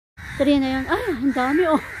Tree na yun. Ay, ang dami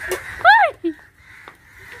oh. Ay!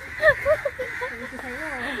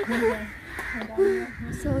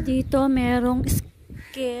 So, dito merong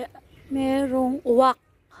uwak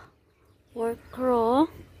or crow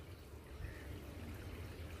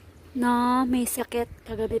na may sakit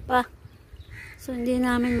kagabi pa. So, hindi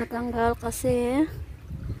namin matanggal kasi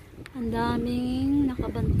ang daming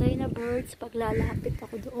nakabantay na birds. Paglalapit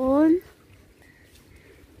ako doon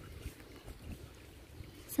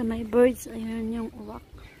sa may birds, ayun yung uwak.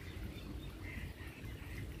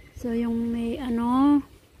 So, yung may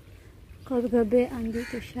kagabi,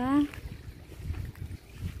 andito siya.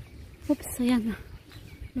 Oops, ayan na.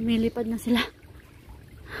 Lumilipad na sila.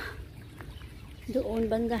 Doon,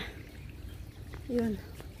 banda. Yun.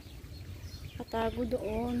 Katago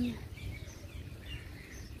doon.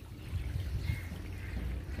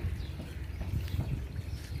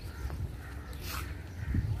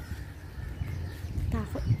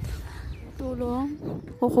 Takot. Tulong.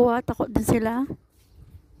 Kukuha, takot din sila.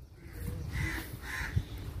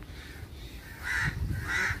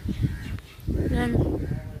 Yan.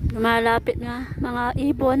 Lumalapit na mga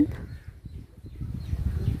ibon.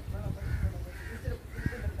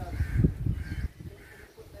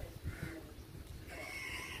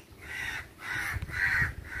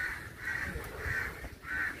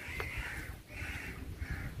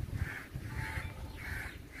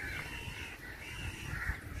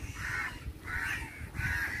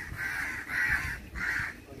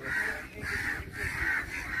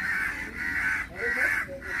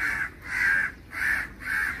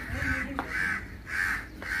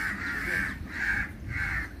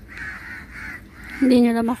 Hindi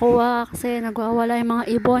nyo na makuha kasi nagwawala yung mga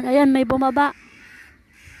ibon. Ayan, may bumaba.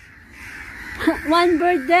 One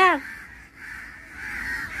bird there.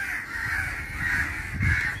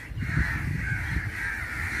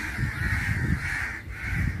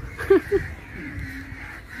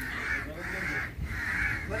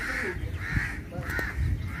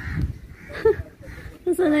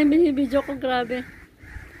 Nasaan na yung binibidyo ko? Grabe.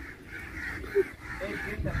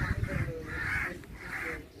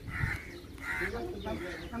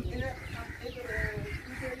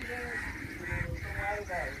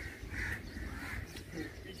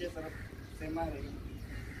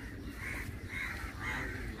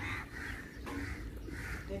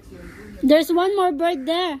 There's one more bird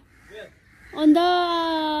there. On the...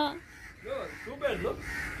 Two birds, look.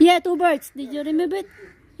 Yeah, two birds. Did you remove it?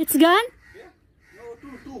 It's gone? Yeah. No,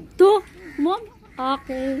 two. Two? Mom?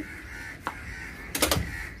 Okay.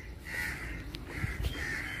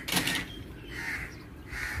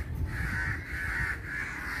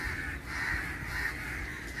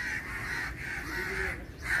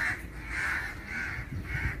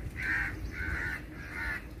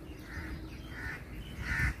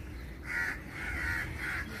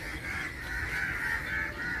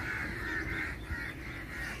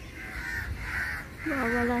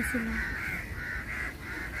 Wala sila.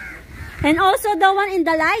 And also the one in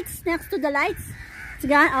the lights, next to the lights. It's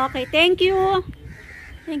gone? Okay, thank you.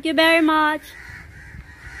 Thank you very much.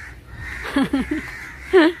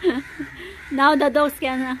 Now the dogs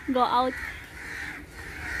can go out.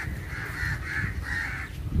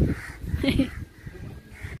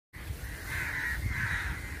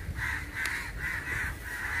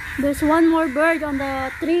 There's one more bird on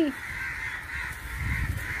the tree.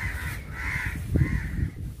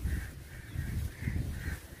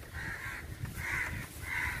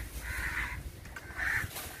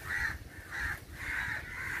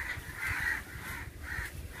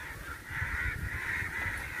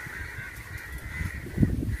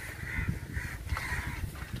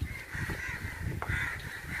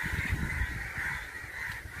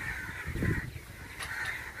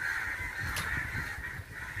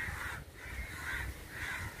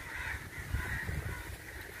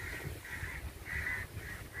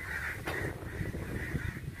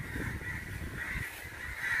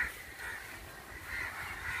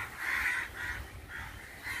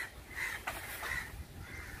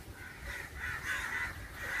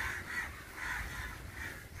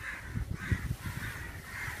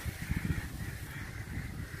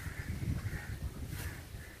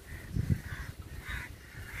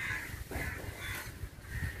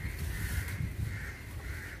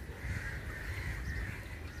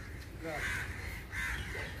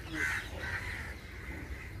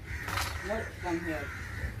 Not come here.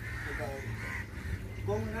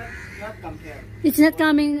 Not come here. It's not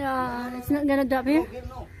coming, it's not gonna drop here? No, here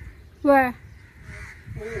no. Where?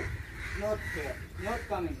 Oh, not here. Not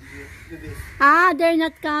coming to this. Ah, they're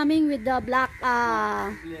not coming with the black,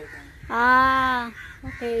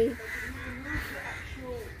 okay.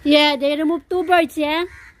 Yeah, they removed two birds, yeah?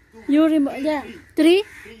 You remove, yeah. Three?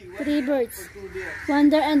 Three birds. Two there.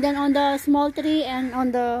 One there and then on the small tree and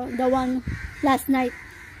on the one last night.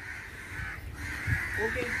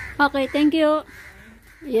 Okay. Okay, thank you.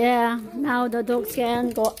 Yeah, now the dogs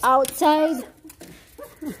can go outside.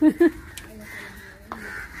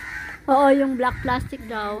 Oo, yung black plastic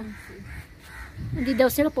daw. Hindi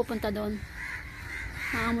daw sila pupunta doon.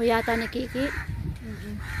 Naamoy yata ni Kiki.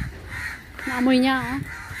 Naamoy niya, oh.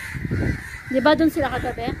 Di ba doon sila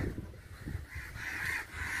kagabi?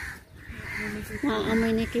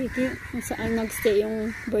 Naamoy ni Kiki. Kung saan nagstay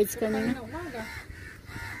yung birds kanina.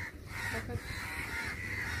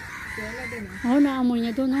 Oh, naamoy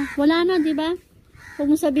niya doon, oh. Wala na, di ba? Huwag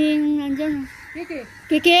mo sabihin nandyan, oh. Kiki,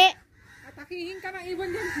 Kiki! atakihin ka ng ibon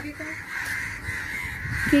dyan. Sige ka.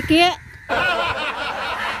 Kiki!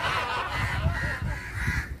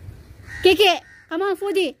 Kiki! Come on,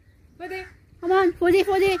 foodie! Pwede. Come on, foodie,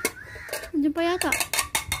 foodie! Nandiyan pa yata.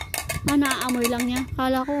 Ah, naaamoy lang niya.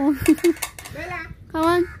 Kala ko. Bella. Come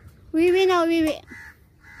on. Wiwi na, wiwi.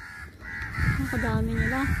 Nakadami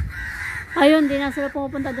nila. Ayun, di na sila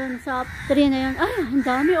pumupunta doon sa tree na yun. Ay, ang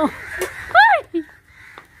dami, oh. Ay!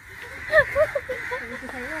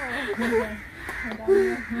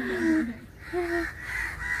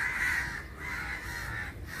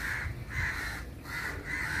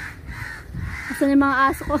 Asan yung mga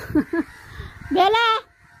aso ko? Bella!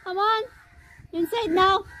 Come on! Inside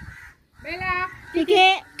now! Bella.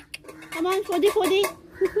 Kiki! Come on, foodie, foodie!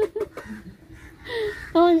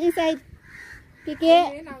 Come on, inside! Kiki!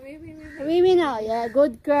 Wait na, wait. Wiwi now. Yeah,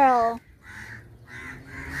 good girl.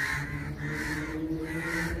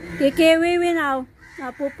 Kiki, wiwi now.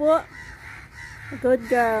 Napupo. Good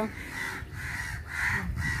girl.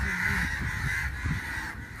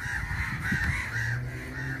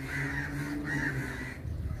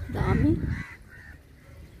 Dami.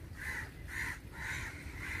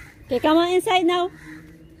 Okay, come on inside now.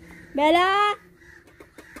 Bella!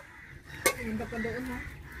 Punta pa doon ha.